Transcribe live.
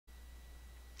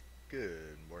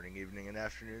Good morning, evening, and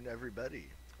afternoon, everybody.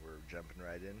 We're jumping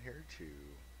right in here to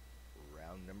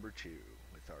round number 2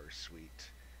 with our sweet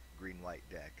green-white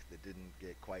deck that didn't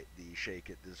get quite the shake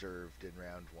it deserved in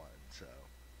round 1. So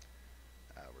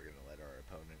we're going to let our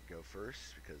opponent go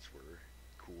first because we're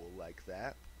cool like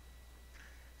that.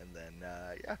 And then,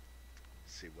 yeah,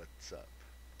 see what's up.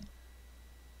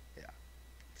 Yeah,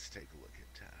 let's take a look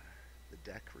at the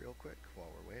deck real quick while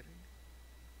we're waiting.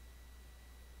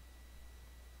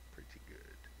 Pretty good.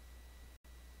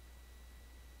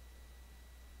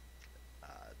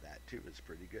 That too is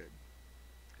pretty good.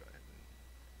 Go ahead and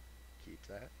keep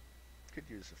that. Could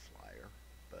use a flyer,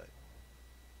 but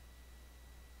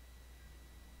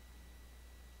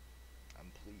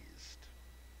I'm pleased.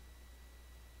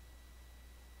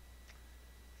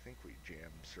 I think we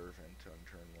jam Servant on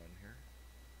turn 1 here.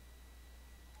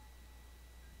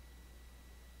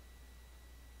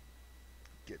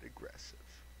 Get aggressive.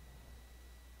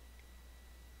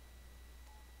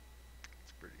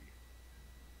 It's pretty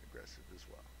aggressive as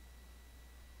well.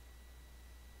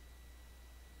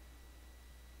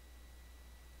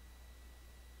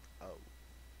 Oh,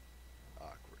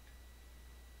 awkward.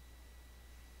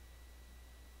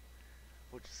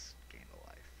 We'll just gain a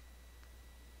life.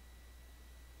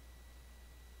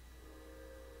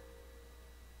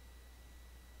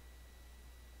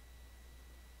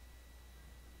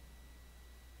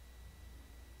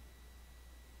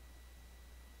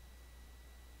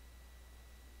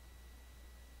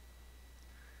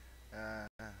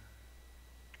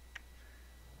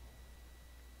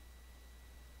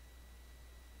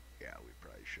 Yeah, we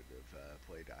probably should have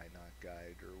played Inoc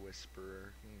Guide or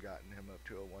Whisperer and gotten him up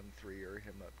to a 1-3 or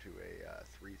him up to a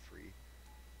 3-3,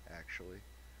 actually.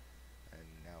 And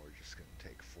now we're just going to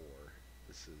take 4.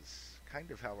 This is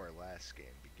kind of how our last game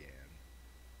began,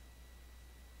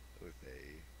 with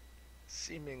a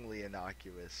seemingly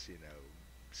innocuous,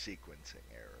 sequencing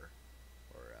error.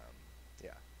 Or,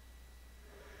 yeah.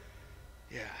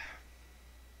 Yeah.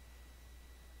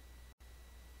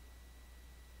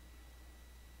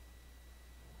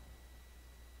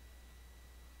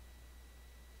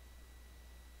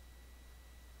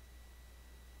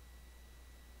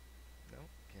 Nope,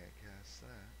 can't cast that.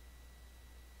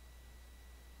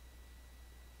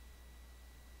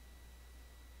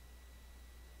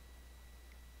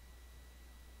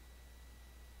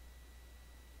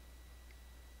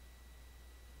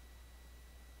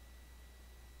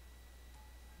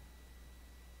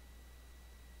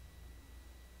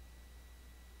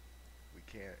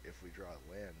 We can't, if we draw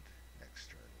land next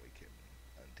turn, we can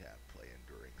untap, play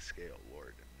Enduring Scale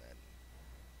Lord, and then,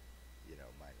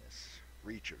 minus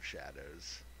Reach of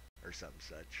Shadows or some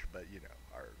such. But,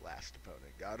 our last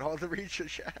opponent got all the Reach of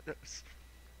Shadows.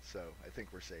 So I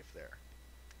think we're safe there.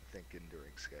 I think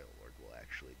Enduring Scale Lord will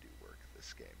actually do work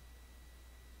this game.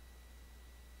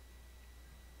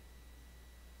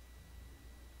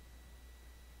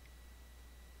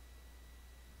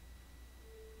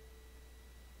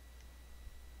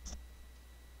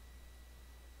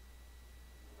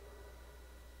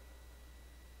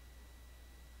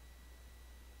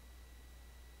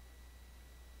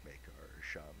 Make our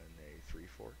Shaman a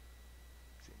 3-4.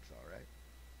 Seems alright.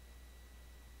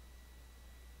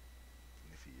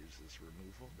 And if he uses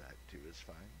removal, that too is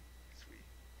fine. Sweet.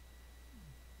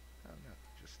 Oh no,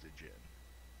 just a Djinn.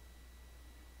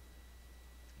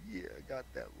 Yeah, got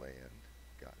that land.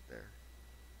 Got there.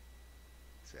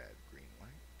 Let's add green light.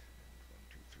 And 1,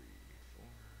 2, 3,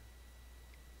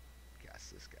 4.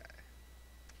 Cast this guy.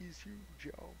 He's huge,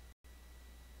 y'all.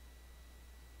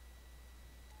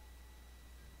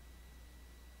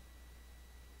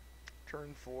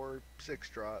 Turn 4, 6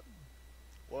 drop.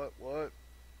 What?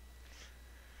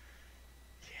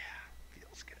 Yeah,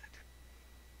 feels good.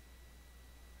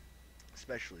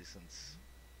 Especially since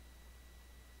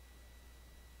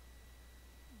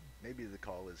maybe the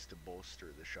call is to bolster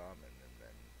the Shaman and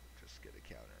then just get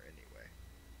a counter anyway.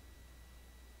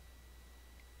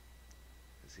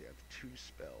 Does he have 2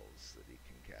 spells that he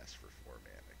can cast for 4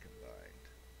 mana combined?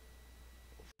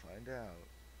 We'll find out.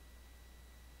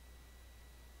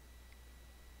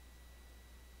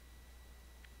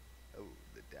 Oh,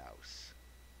 the Douse.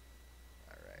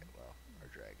 Alright, well, our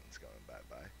dragon's going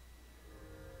bye-bye.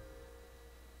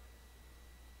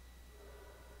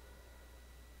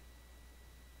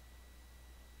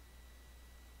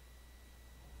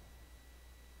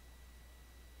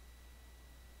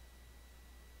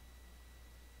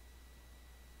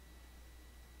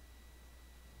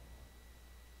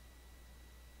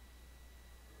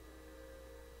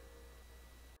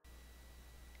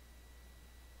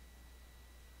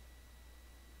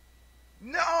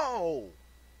 No!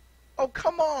 Oh,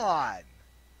 come on!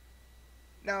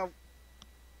 Now,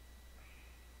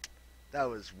 that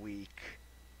was weak.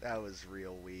 That was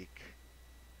real weak.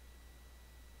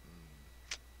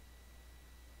 Mm,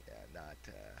 yeah,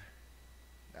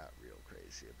 not real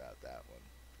crazy about that one.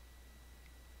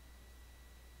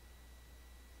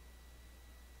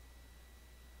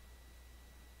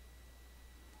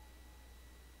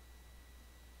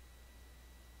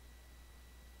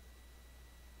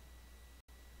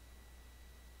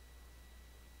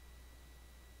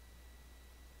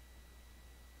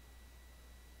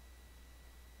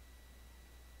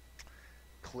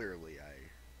 Clearly, I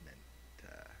meant,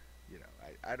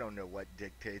 I don't know what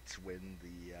dictates when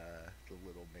the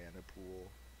little mana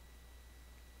pool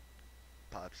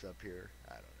pops up here.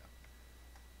 I don't know.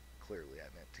 Clearly, I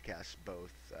meant to cast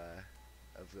both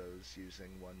of those using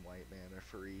one white mana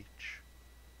for each.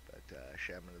 But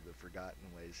Shaman of the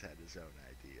Forgotten Ways had his own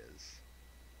ideas.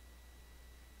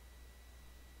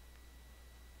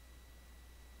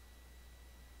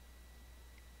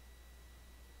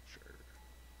 Sure.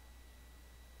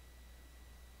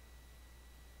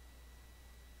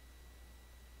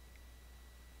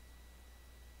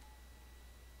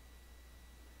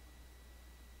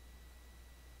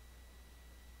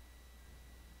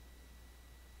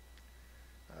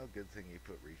 Oh, good thing you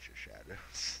put Reach of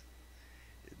Shadows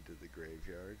into the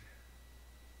graveyard.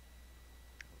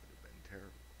 That would have been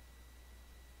terrible.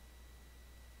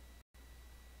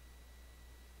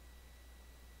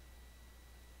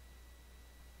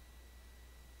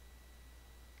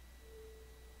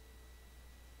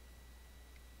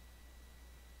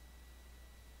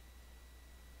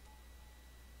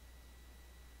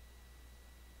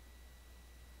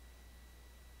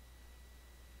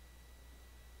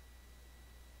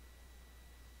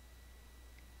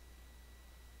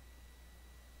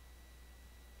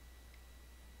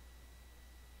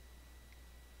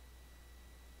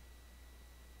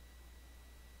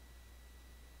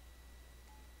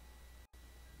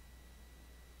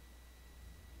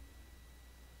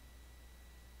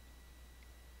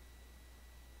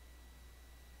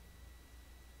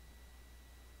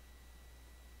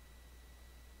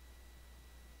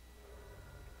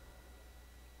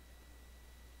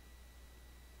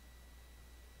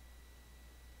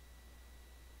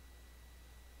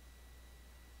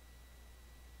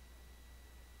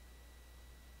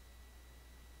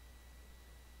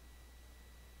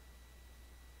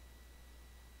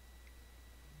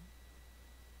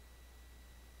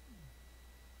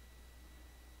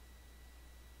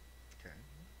 Okay.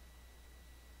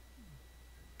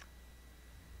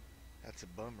 That's a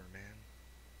bummer, man.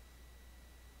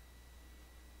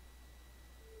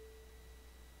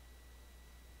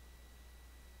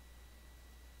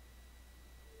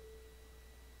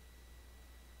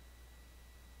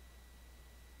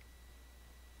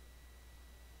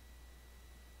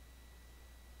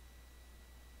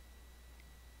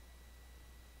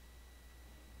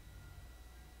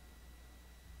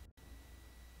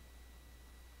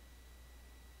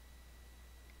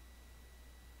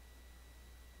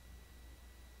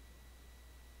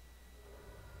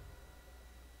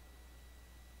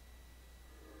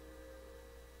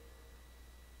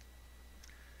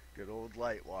 Good old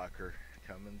Lightwalker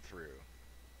coming through.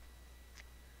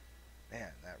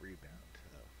 Man, that rebound,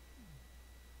 though.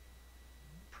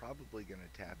 Probably going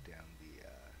to tap down the,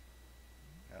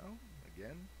 no,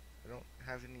 again, I don't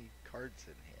have any cards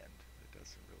in hand. It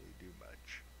doesn't really do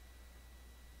much.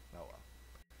 Oh well.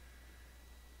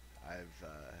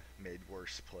 I've made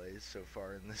worse plays so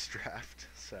far in this draft,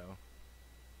 so,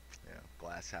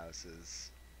 glass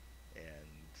houses and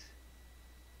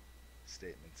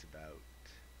statements about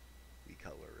the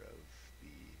color of the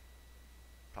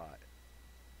pot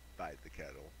by the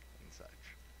kettle and such.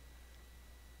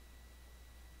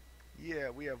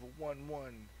 Yeah, we have a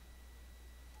 1-1.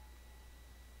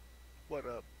 What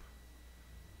up?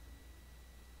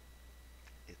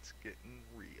 It's getting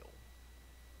real.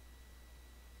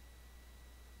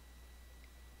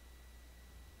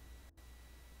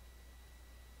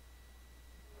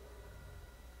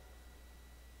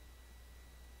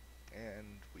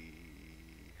 And we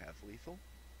have lethal.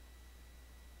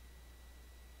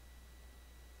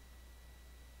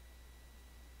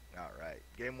 Alright,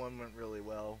 game one went really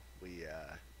well. We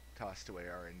tossed away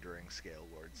our Enduring Scale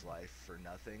Lord's life for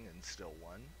nothing and still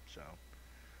won, so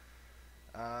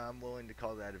I'm willing to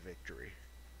call that a victory.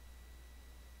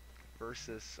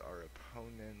 Versus our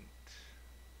opponent,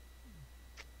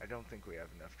 I don't think we have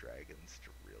enough dragons to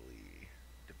really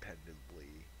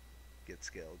dependably get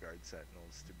Scale Guard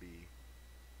Sentinels to be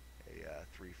a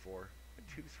 3-4. A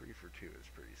 2-3 for 2 is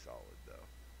pretty solid, though.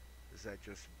 Is that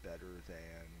just better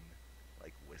than,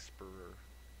 like, Whisperer?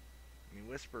 I mean,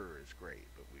 Whisperer is great,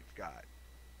 but we've got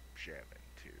Shaman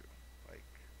too. Like,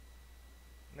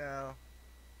 no,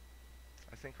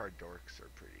 I think our dorks are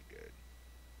pretty good.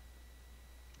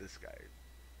 This guy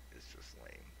is just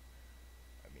lame.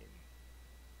 I mean,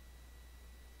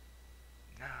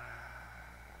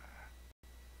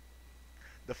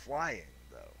 the flying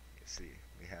though. You see,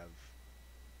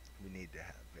 we need to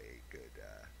have a good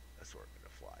assortment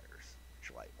of flyers.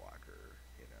 Lightwalker,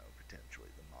 you know, potentially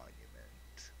the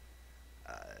Monument,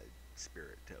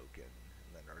 Spirit Token,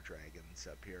 and then our dragons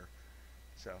up here.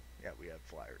 So yeah, we have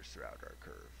flyers throughout our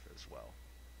curve as well.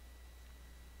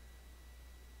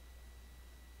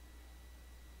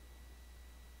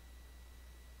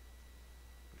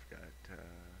 We've got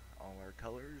all our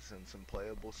colors and some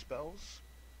playable spells.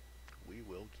 We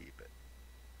will keep it.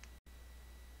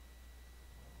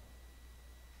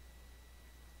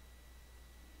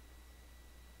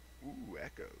 Ooh,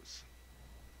 Echoes.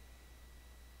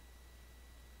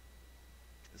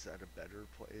 Is that a better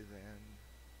play than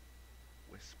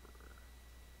Whisperer?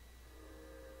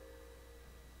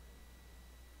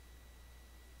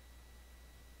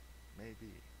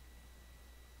 Maybe.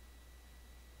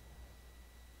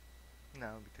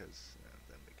 No, because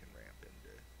then we can ramp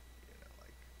into, you know,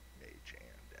 like Mage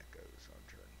and Echoes on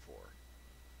turn 4.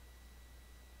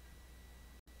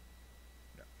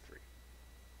 No, 3. 4.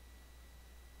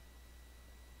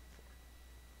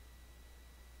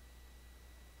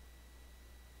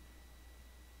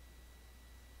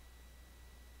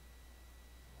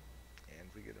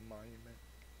 And we get a Monument.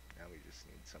 Now we just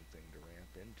need something to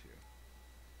ramp into.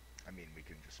 I mean, we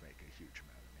can just make a huge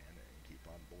amount of mana and keep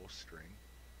on bolstering,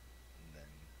 and then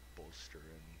bolster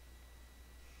and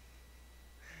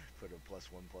put a +1/+1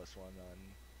 on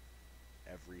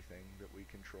everything that we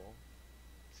control.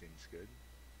 Seems good.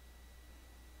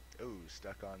 Oh,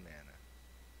 stuck on mana.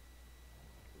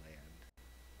 Land,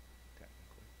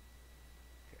 technically.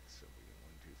 Okay, so we get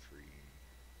 1, 2, 3.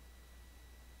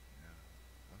 No.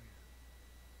 Oh yeah.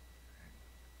 Right.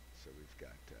 So we've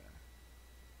got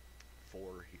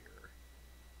 4 here.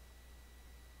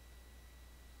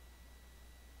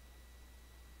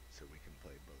 So we can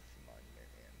play both the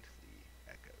Monument and the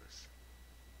Echoes.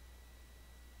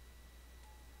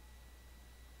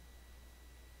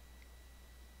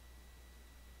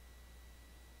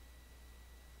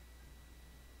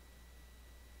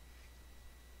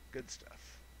 Good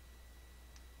stuff.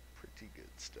 Pretty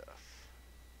good stuff.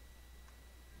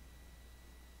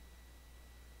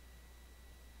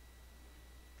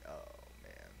 Oh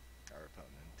man, our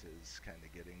opponent is kind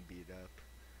of getting beat up.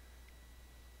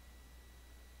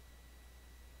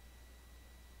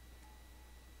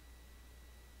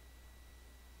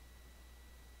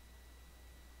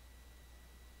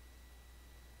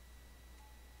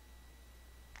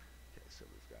 Okay, so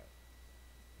we've got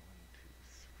 1, 2,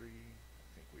 3. I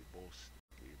think we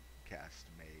cast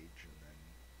Mage and then,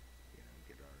 you know,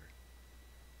 get our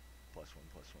 +1/+1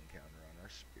 counter on our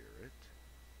Spirit.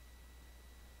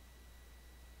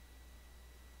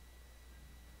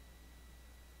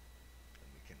 And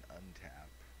we can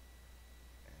untap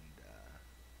and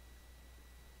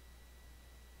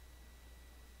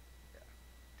yeah,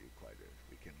 do quite a.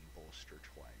 We can bolster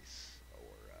twice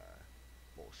or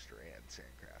bolster and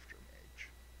Sandcrafter Mage,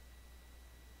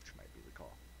 which might be the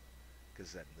call.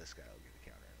 Because then this guy will get a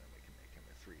counter, and then we can make him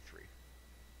a 3/3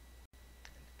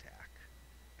 and attack.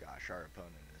 Gosh, our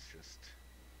opponent is just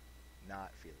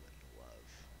not feeling the love.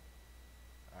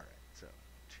 Alright, so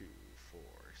 2, 4,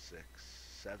 6,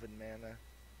 7 mana.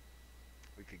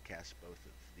 We could cast both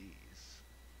of these.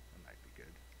 That might be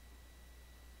good.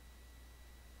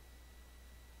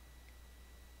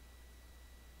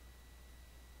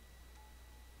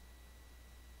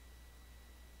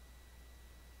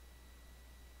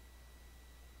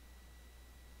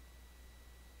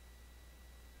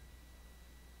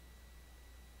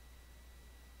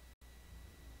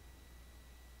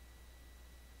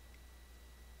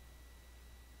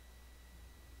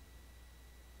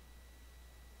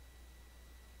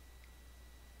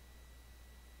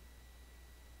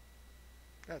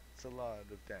 That's a lot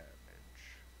of damage.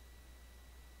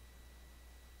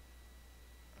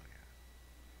 Oh yeah.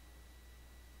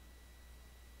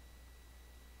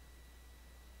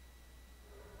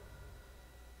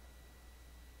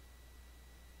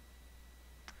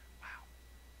 Wow.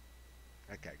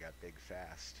 That guy got big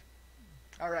fast.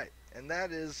 Alright, and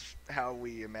that is how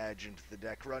we imagined the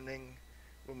deck running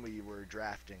when we were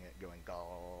drafting it, going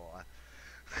gaw.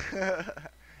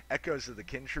 Echoes of the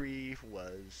Kintree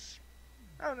was,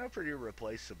 I don't know, pretty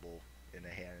replaceable in a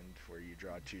hand where you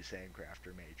draw 2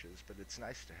 Sandcrafter Mages, but it's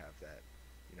nice to have that,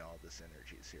 you know, all the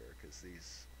synergies here, because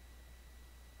these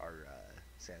are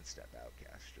Sandstep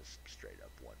Outcast just straight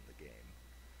up won the game.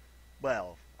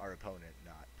 Well, our opponent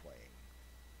not playing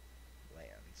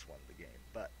lands won the game,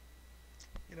 but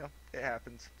you know, it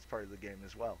happens. It's part of the game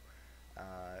as well.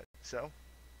 So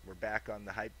we're back on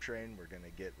the hype train. We're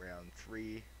gonna get round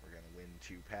 3. We're gonna win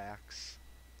 2 packs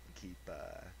and keep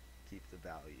the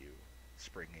value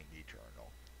springing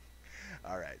eternal.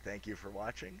 All right, thank you for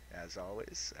watching. As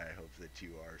always, I hope that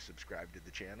you are subscribed to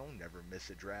the channel. Never miss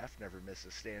a draft. Never miss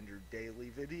a standard daily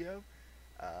video.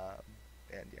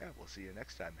 And yeah, we'll see you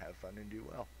next time. Have fun and do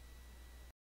well.